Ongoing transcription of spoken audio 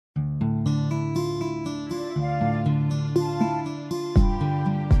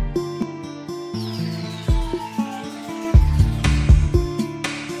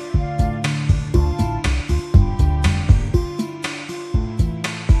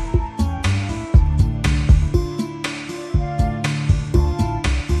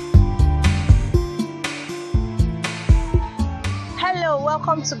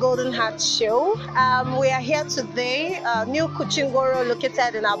welcome to Golden Heart Show. We are here today, new Kuchingoro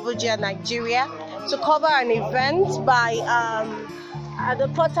located in Abuja, Nigeria, to cover an event by the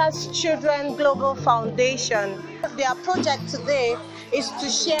Potter's Children Global Foundation. Their project today is to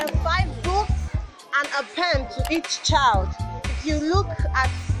share 5 books and a pen to each child. If you look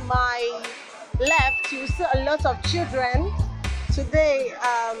at my left, you see a lot of children today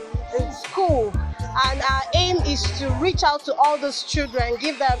in school. And our aim is to reach out to all those children,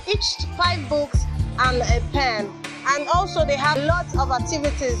 give them each 5 books and a pen. And also they have lots of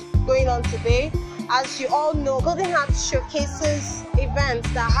activities going on today. As you all know, Golden Heart showcases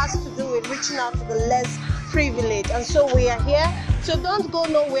events that has to do with reaching out to the less privileged. And so we are here. So don't go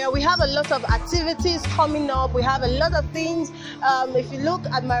nowhere. We have a lot of activities coming up. We have a lot of things. If you look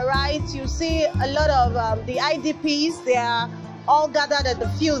at my right, you see a lot of the IDPs. They are all gathered at the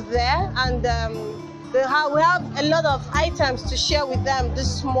field there, and we have a lot of items to share with them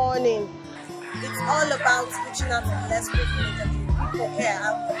this morning. It's all about reaching out to the less privileged, and people here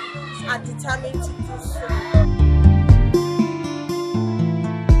are determined to do so.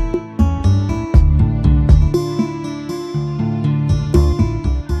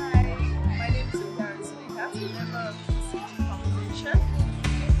 Hi, my name is Girlspace Charity Foundation.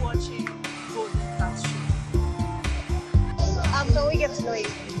 Keep watching Golden Heart Show. Can we get to know you?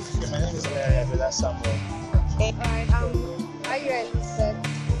 My name is Samuel. Alright, are you enlisted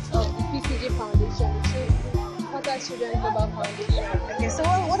of the PCG Foundation, Potter's Children Global Foundation? Okay, so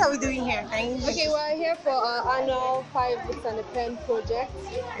what are we doing here? Okay, we're here for our annual 5 books and a pen project,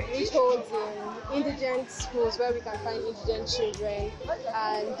 which holds in indigent schools where we can find indigent children.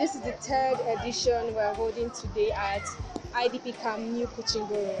 And this is the 3rd edition we're holding today at IDP Camp New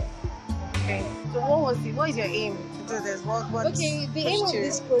Kuchingoro. Okay. So what is your aim to do this? Okay, the aim of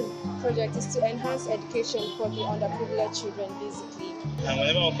this project is to enhance education for the underprivileged children, basically. And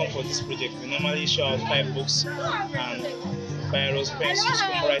whenever we come for this project, we normally show out 5 books and biros, pencils,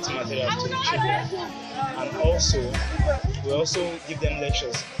 home writing materials to the children. And also, we also give them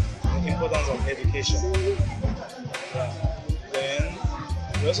lectures on the importance of education. Yeah. Then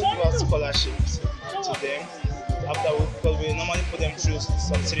we also give out scholarships to them. Because we normally put them through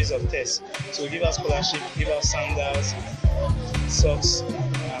some series of tests. So we give us scholarship, give us sandals, socks.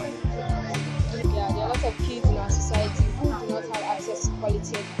 Yeah, there are lots of kids in our society who do not have access to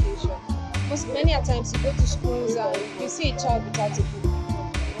quality education. Because many a times you go to schools and you see a child without a book.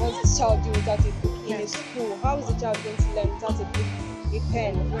 What's this child do without a book in a school? How is the child going to learn without a book, a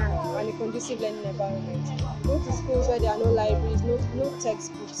pen, and a conducive learning environment? Go to schools where there are no libraries, no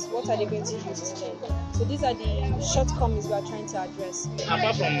textbooks. What are they going to use to learn? So these are the shortcomings we are trying to address.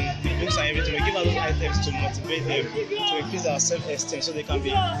 Apart from the books and everything, we give out those items to motivate them, to increase their self-esteem, so they can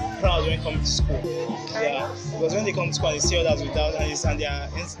be proud when coming to school. Yeah, because when they come to school and they see others without, and they are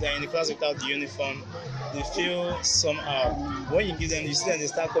in the class without the uniform, they feel somehow. When you give them, you see them, they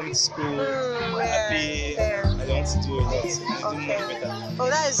start coming to school happy. I want to do a lot. Do much better. Oh,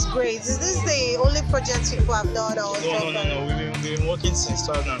 that is great. Is this the only project people have done? Or No. We've been working since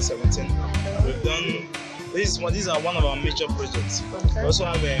 2017. We've done. These are one of our major projects. We also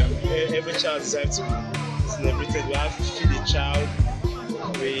have every child deserves to be celebrated. We have Feed the Child.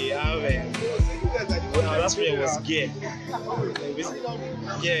 We have our last project was gear.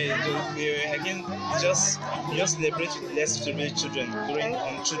 Again, just celebrate with less privileged children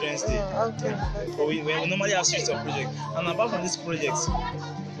on Children's Day. But we normally have suite of projects. And apart from this project,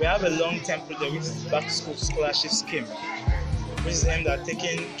 we have a long-term project which is back to school scholarship scheme, which is aimed at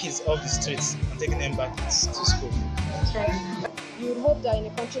taking kids off the streets and taking them back to school. You would hope that in a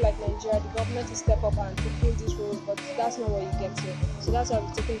country like Nigeria, the government will step up and fulfill these roles, but that's not what you get here. So that's why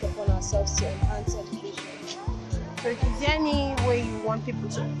we're taking it upon ourselves to enhance education. So is there any way you want people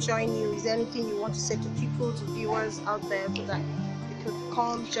to join you? Is there anything you want to say to people, to viewers out there, so that they could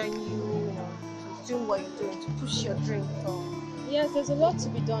come join you, to do what you're doing, to push your dream forward? Yes, there's a lot to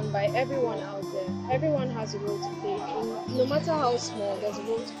be done by everyone out there. Everyone has a role to play. No matter how small, there's a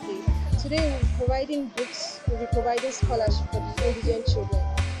role to play. Today we'll be providing books, we'll be providing scholarships for the indigent children.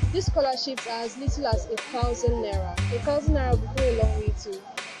 These scholarships are as little as 1,000 naira. 1,000 naira will go a long way to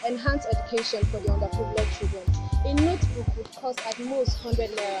enhance education for the underprivileged children. A notebook would cost at most 100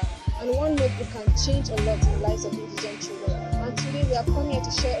 naira, and one notebook can change a lot in the lives of indigent children. And today we have come here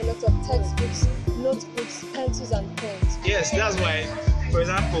to share a lot of textbooks, notebooks, pencils and pens. Yes, that's why, for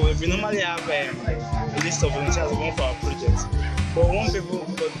example, we normally have a list of volunteers going for our project. But we want people,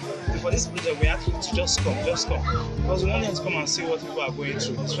 for this project, we have to just come. Because we want them to come and see what people are going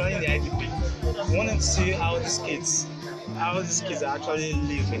through, especially in the IDP. We want them to see how these kids are actually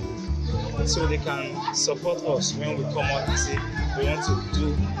living. so they can support us when we come out and say we want to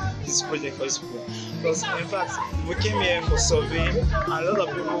do this project for these people. Because in fact, we came here for survey, and a lot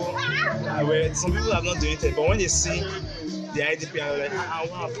of people, some people have not donated, but when they see the IDP, and they're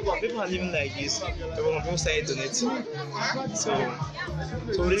like, wow, people are living like this. People started donating. So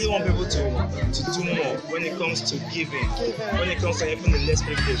we really want people to do more when it comes to giving, when it comes to helping the less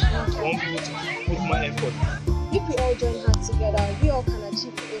privileged. We want people to put more effort. If we all join hands together, we all can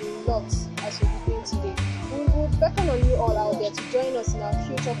achieve a lot as we've been doing today. We will beckon on you all out there to join us in our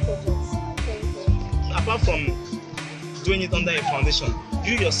future projects. Thank you. Apart from doing it under a foundation,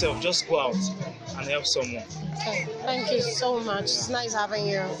 you yourself just go out and help someone. Okay. Thank you so much. It's nice having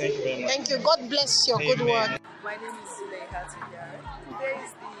you. Thank you very much. Thank you. God bless your good work. My name is Chizie. Today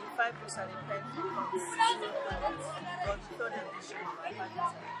is the 5Books and Internally Displaced Persons edition of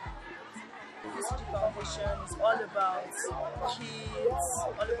 5Books. PCG Foundation is all about kids,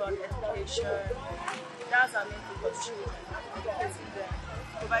 all about education. That's our main focus, children, educating them,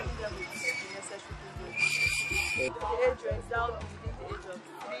 providing them with the necessary privileges. The age range down within the age of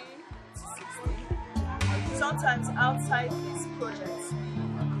 3 to 16. Sometimes outside these projects,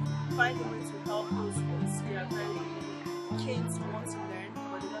 we find a way to help those kids who are very keen to want to learn,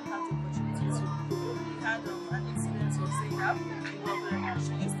 but they don't have the opportunity to. We had an incident of saying that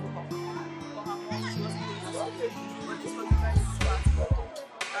she used to come for her mom, she wasn't able to stay, but this was a very smart couple,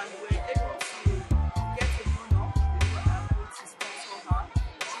 and we were able to get a donor. They were able to sponsor her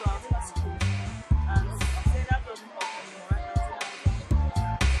throughout her school, and say that doesn't help anymore right now.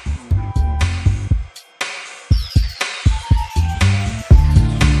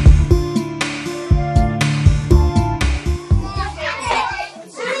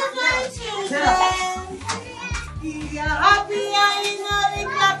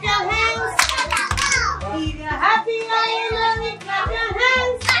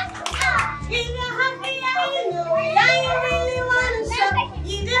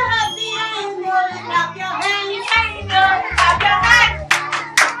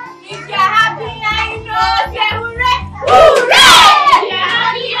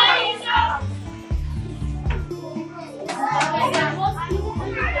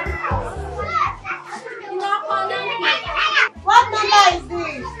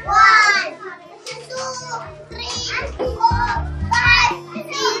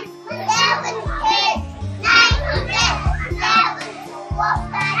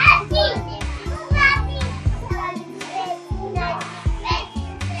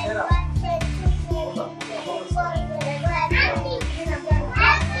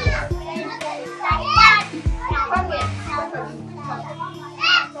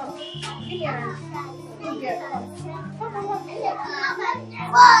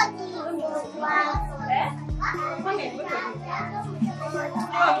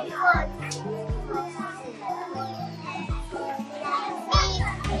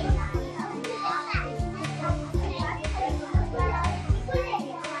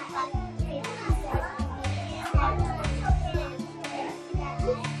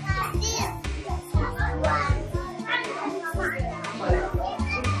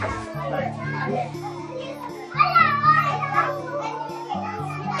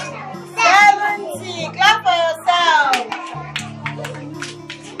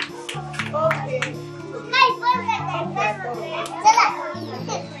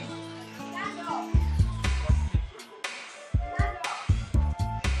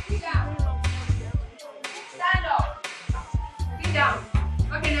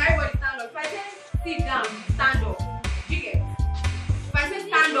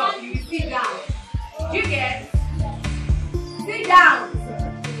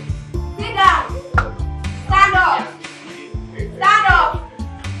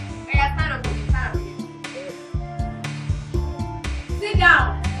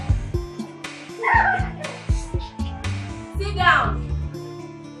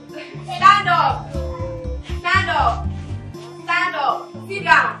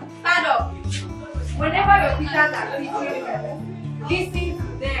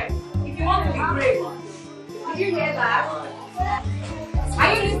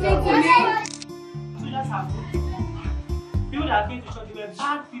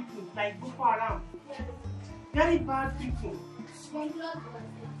 Very bad people.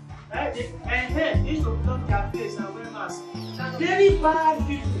 Right? They used to block their face and wear masks. Very bad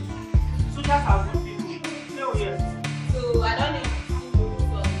people. So that's how good people. So yes. So I don't need to do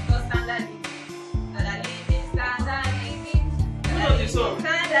for standard living. Standard living, standard living. Who knows the song?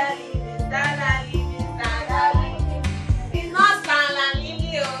 Standard living, standard living, standard living. It's not standard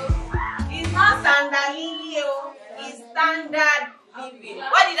living, oh. It's not standard living, oh. It's standard living.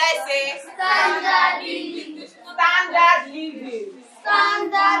 What did I say? Standard living. Standard living.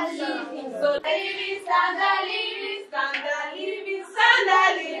 Standard living. So living, standard living, standard living,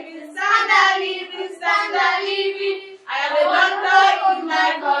 standard living, standard living, standard living. I am a doctor in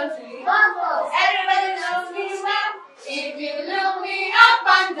my country. Everybody knows me well. If you look me up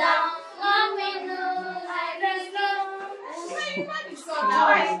and down, let me know I don't know. So now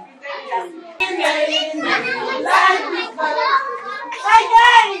I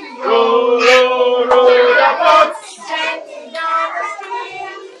Roll your boat.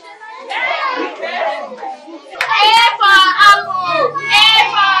 A for apple. A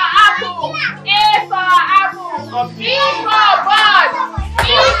for apple. A for apple. B for bird. B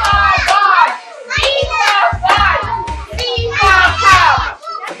for bird. C for bird. C for cow.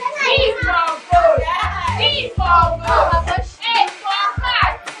 D for goat. D for goat. A for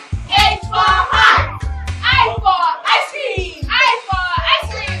hat. H for hat. I for ice cream. I for ice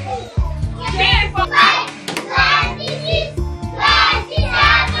cream. J for 26, 27,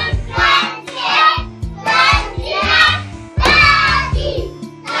 28, 29, 30,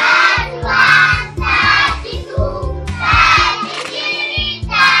 31, 32, 33,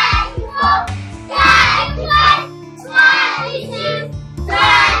 34, 35, 26,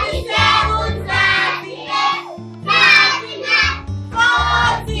 27, 38, 39,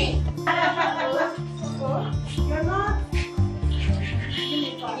 40. You're not.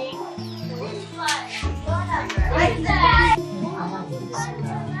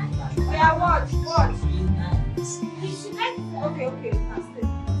 Yeah, watch. Okay.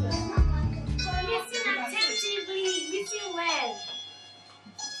 Listen attentively. Listen well.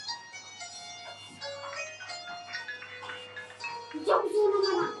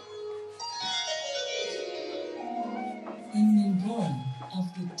 In Mindoro of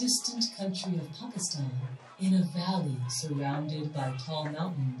the distant country of Pakistan, in a valley surrounded by tall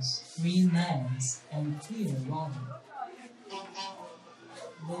mountains, green lands, and clear water,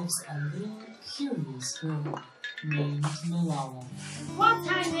 lives a little curious girl named Malala. What's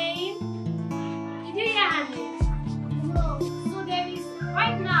her name? Did you hear her name? No. So there is,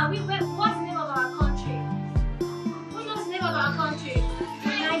 right now, what's the name of our country? Who knows the name of our country?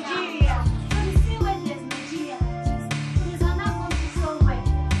 Nigeria. So the same way there's Nigeria, so there's another country somewhere,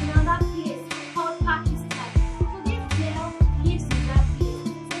 in another place called Pakistan. So this girl lives in that place.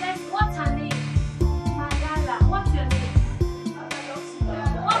 So what's her name? Malala. What's your name?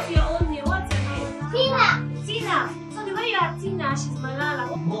 What's your own name? What's your name? Tina. So the way you are Tina, she's Malala.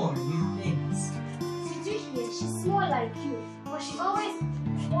 More new things. Did you hear? She's small like you, but she always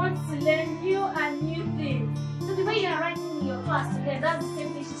wants to learn new and new things. So the way you are writing in your class to learn, that's the same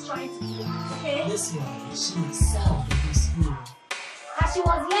thing she's trying to do. Okay? This year, she excelled in her school. As she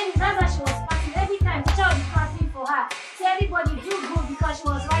was learning, that's why she was passing. Every time teacher would be clapping for her. So everybody do good because she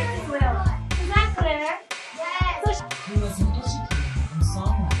was writing well. Is that clear? Yes. So Who was an educator and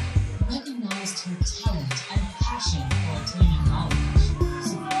songwriter, recognized her talent and passion for attaining knowledge.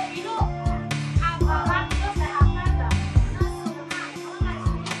 you know, I'm happy just like her father. Not so much.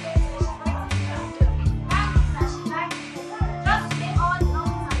 That she likes it. Just say all the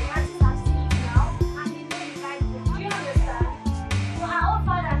novels and the artists have seen you now, and they know you like them. Do you understand? So her own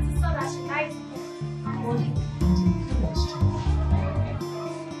father too saw that she likes it. Supported and encouraged her.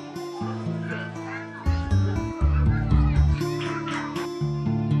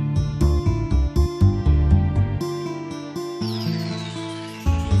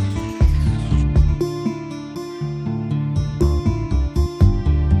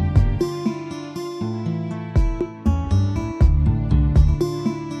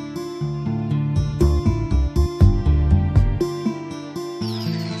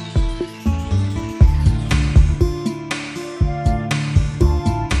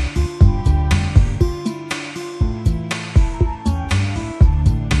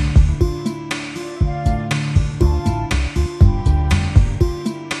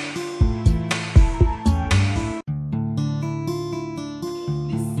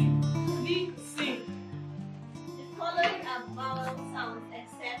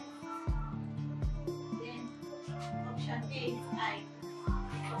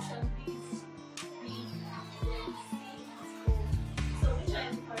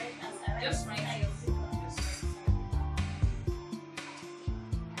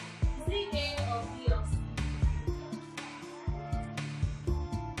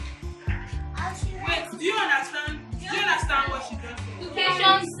 Do you understand what she just said?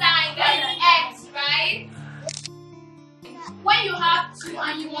 Duplication sign, there's an X, right? When you have 2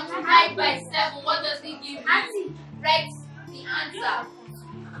 and you multiply by 7, what does it give you? Auntie, write the answer.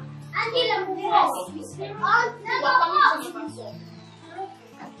 Auntie, number 4. We're coming to number 4.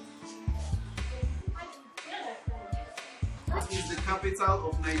 What is the capital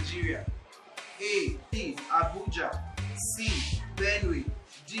of Nigeria? A. B. Abuja. C. Benue.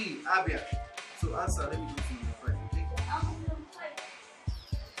 D. Abia. So answer, let me go to number 5.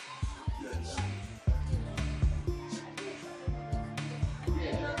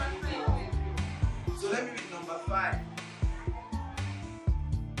 Okay? So let me read number 5.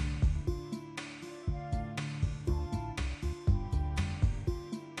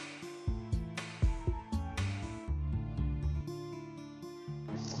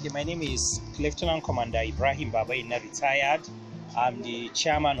 Okay, my name is Lieutenant Commander Ibrahim Babaina, retired. I'm the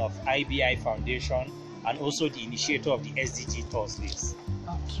chairman of IBI Foundation and also the initiator of the SDGsthursdays.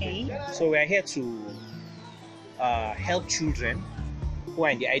 Okay. So we are here to help children who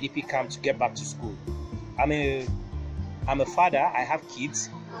are in the IDP camp to get back to school. I'm a father, I have kids,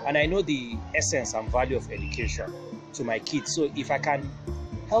 and I know the essence and value of education to my kids. So if I can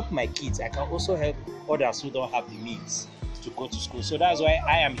help my kids, I can also help others who don't have the means to go to school. So that's why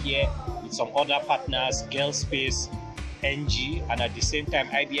I am here with some other partners, Girlspace, NG, and at the same time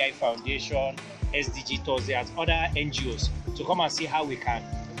IBI Foundation, SDGsthursday, and other NGOs to come and see how we can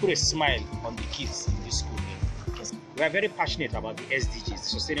put a smile on the kids in this school here. We are very passionate about the SDGs,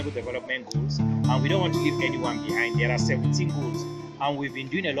 Sustainable Development Goals, and we don't want to leave anyone behind. There are 17 goals, and we've been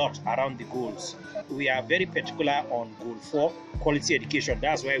doing a lot around the goals. We are very particular on Goal 4, quality education.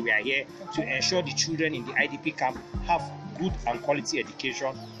 That's why we are here to ensure the children in the IDP camp have good and quality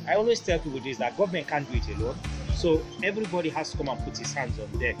education. I always tell people this, that government can't do it alone. So everybody has to come and put his hands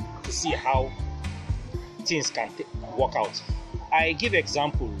on deck to see how things can work out. I give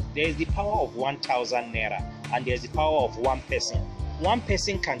example. There is the power of 1,000 naira and there is the power of one person. One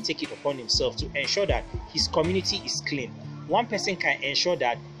person can take it upon himself to ensure that his community is clean. One person can ensure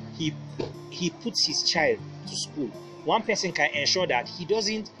that he puts his child to school. One person can ensure that he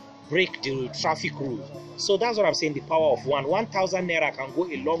doesn't break the traffic rule. So that's what I'm saying, the power of 1,000 naira can go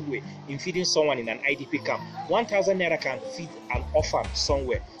a long way in feeding someone in an IDP camp. 1,000 naira can feed an orphan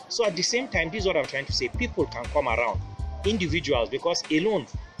somewhere. So at the same time, this is what I'm trying to say, people can come around, individuals, because alone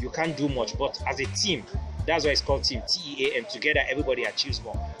you can't do much, but as a team, that's why it's called team, TEAM, together everybody achieves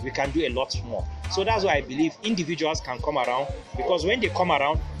more. We can do a lot more. So that's why I believe individuals can come around, because when they come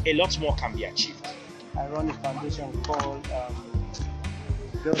around, a lot more can be achieved. I run a foundation called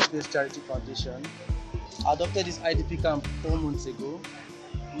Girlspace Charity Foundation. I adopted this IDP camp 4 months ago.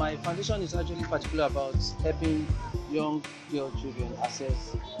 My foundation is actually particular about helping young girl children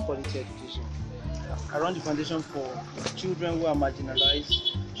access quality education. I run the foundation for children who are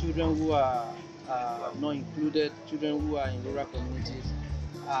marginalized, children who are not included, children who are in rural communities,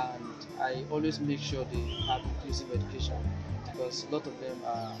 and I always make sure they have inclusive education, because a lot of them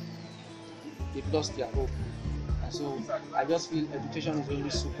they've lost their hope. And so I just feel education is the only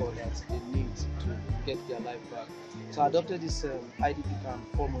support that they need to get their life back. So I adopted this IDP camp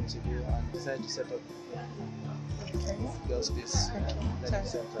 4 months ago and decided to set up Girlspace Learning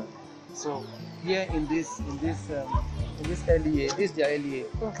Center. So here in this LEA, this is their LEA.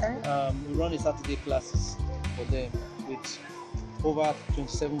 Okay. We run a Saturday classes for them with over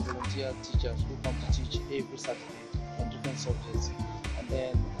 27 volunteer teachers who come to teach every Saturday on different subjects. And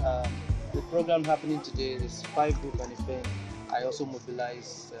then the program happening today is 5Books and a pen. I also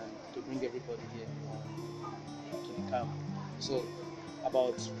mobilize to bring everybody here to the camp. So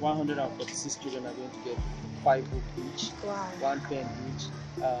about 146 children are going to get 5 books each, wow. 1 pen each,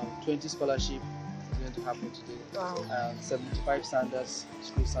 20 scholarships is going to happen today, wow. 75 sandals,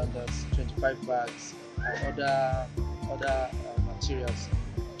 school sandals, 25 bags, and other materials,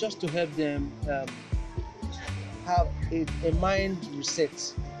 just to help them have a mind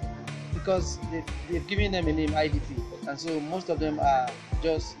reset, because they've given them a name IDP, and so most of them are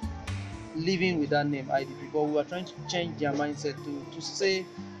just living with that name IDP, but we are trying to change their mindset to say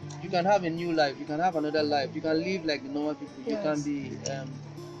you can have a new life, you can have another life, you can live like the normal people, yes. You can be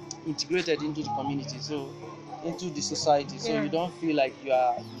integrated into the community, so into the society, so yeah. You don't feel like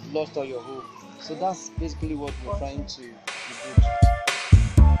you've lost all your hope. So that's basically what we're trying to do.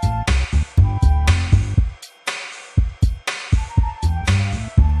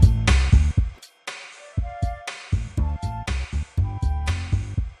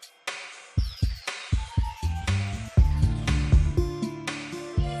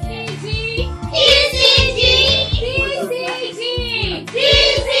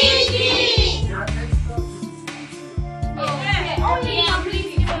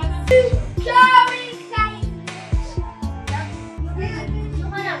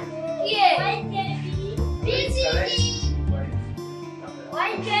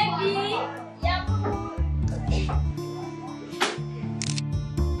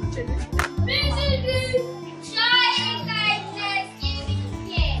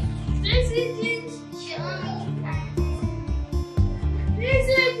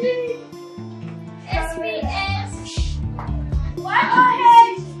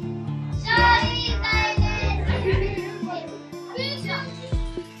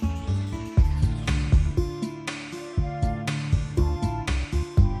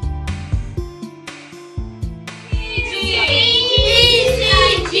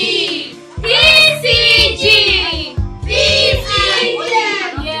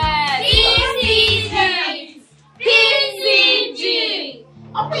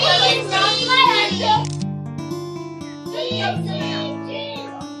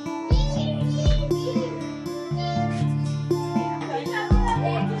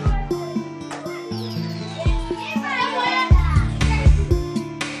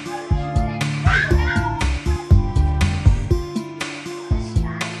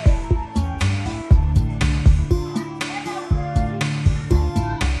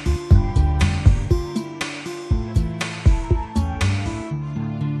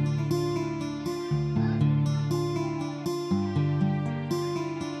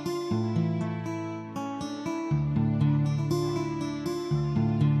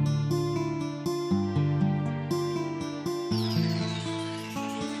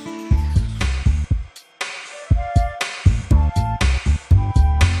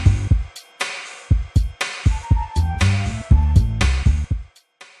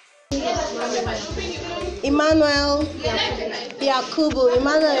 Emmanuel Yakubu.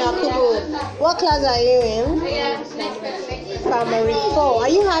 Emmanuel Yakubu. What class are you in? Primary 4. Are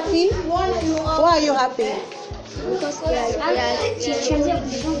you happy? Why are you happy? Because they are teaching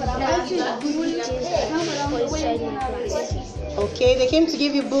Okay, they came to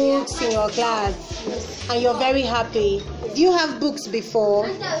give you books in your class, and you're very happy. Do you have books before?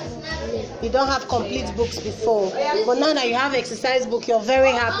 You don't have complete books before, but now that you have exercise book, you're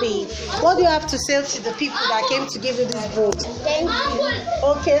very happy. What do you have to say to the people that came to give you this book? Thank you.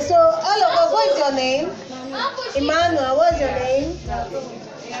 Okay, so all of us, what is your name? Emmanuel, what's your name?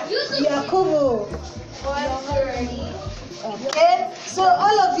 Yakubu. Okay, so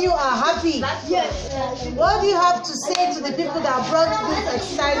all of you are happy. Yes. What do you have to say to the people that brought this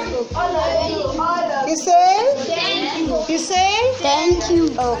exercise book? You say? Thank you. You say? Thank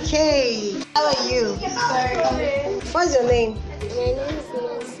you. Okay. How are you? What's your name? My name is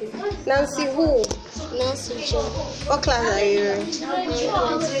Nancy. Nancy who? Nancy John. What class are you?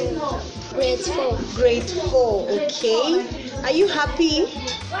 Grade 4. Grade 4. Okay. Are you happy?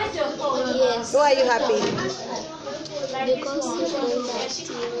 Yes. Why are you happy? Because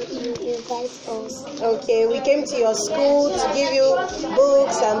you invite us. Okay, we came to your school to give you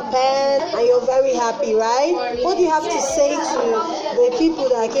books and pens, and you're very happy, right? What do you have to say to the people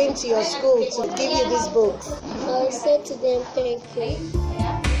that came to your school to give you these books? I'll say to them thank you.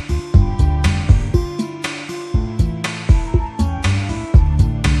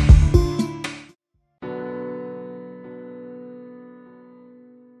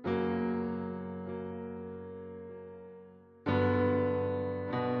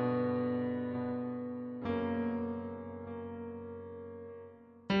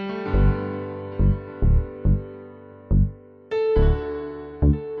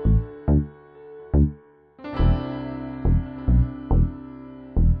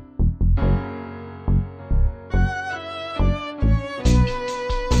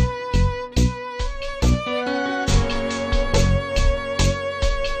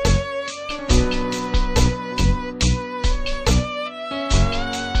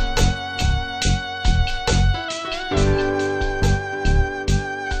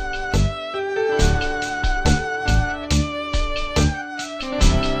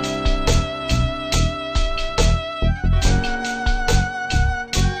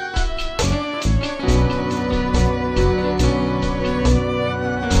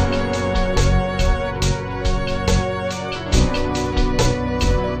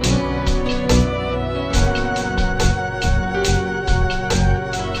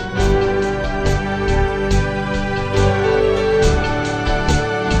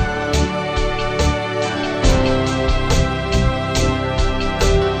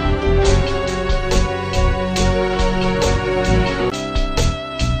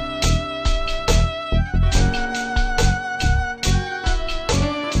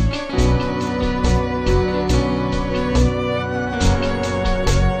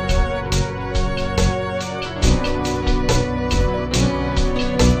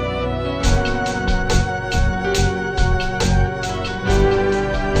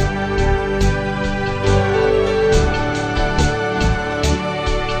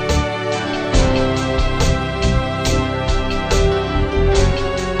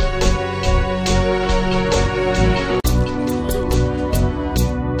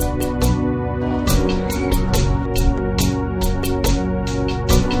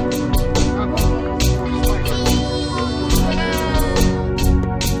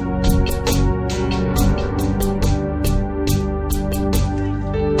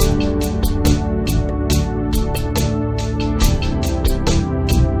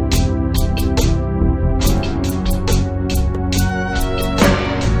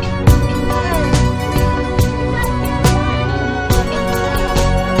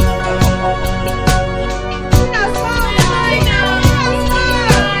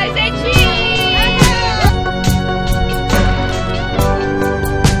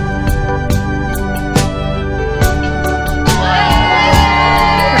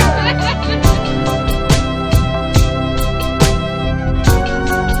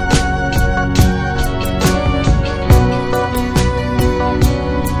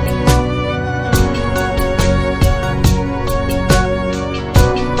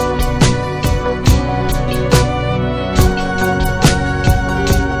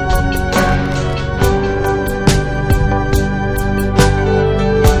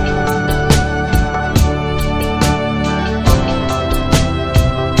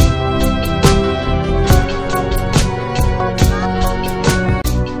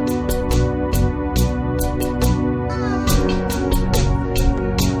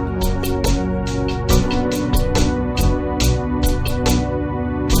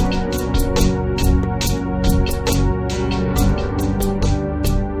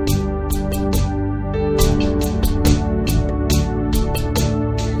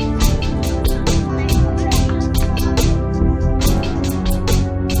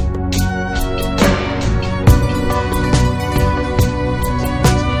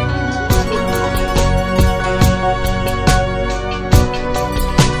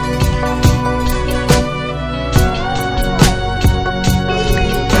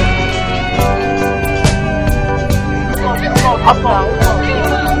 Up now.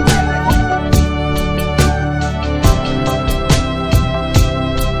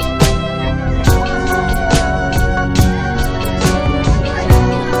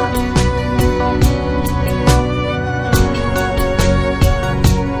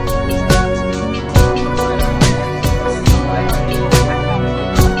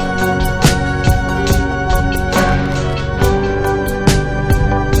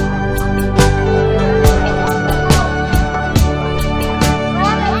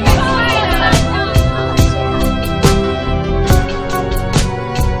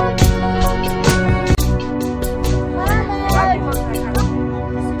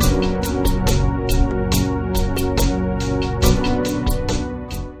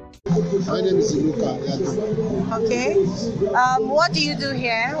 My name is Luka. Okay. What do you do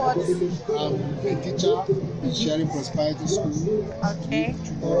here? I'm a teacher in Sharing Prosperity School. Okay.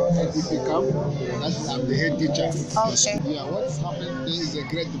 NDP camp. I'm the head teacher. Okay. Yeah, what's happening there is a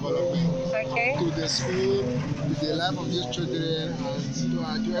great development. Okay. To the school, to the life of these children,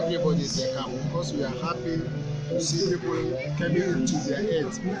 and to everybody in the camp. Because we are happy to see people coming into their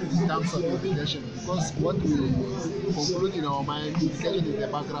heads in terms of education. Because what we conclude in our mind, education is the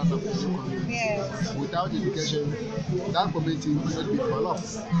background of the community. Yes. Without education, that community will not be developed.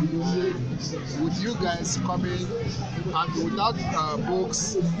 With you guys coming, and without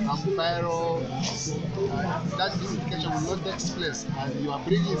books and biro, that education will not take place. And you are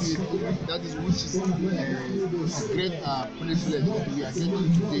bringing it, that is which is a great privilege that we are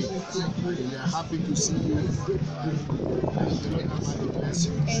getting today. We are happy to see you.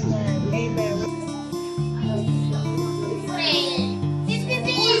 Amen. Amen.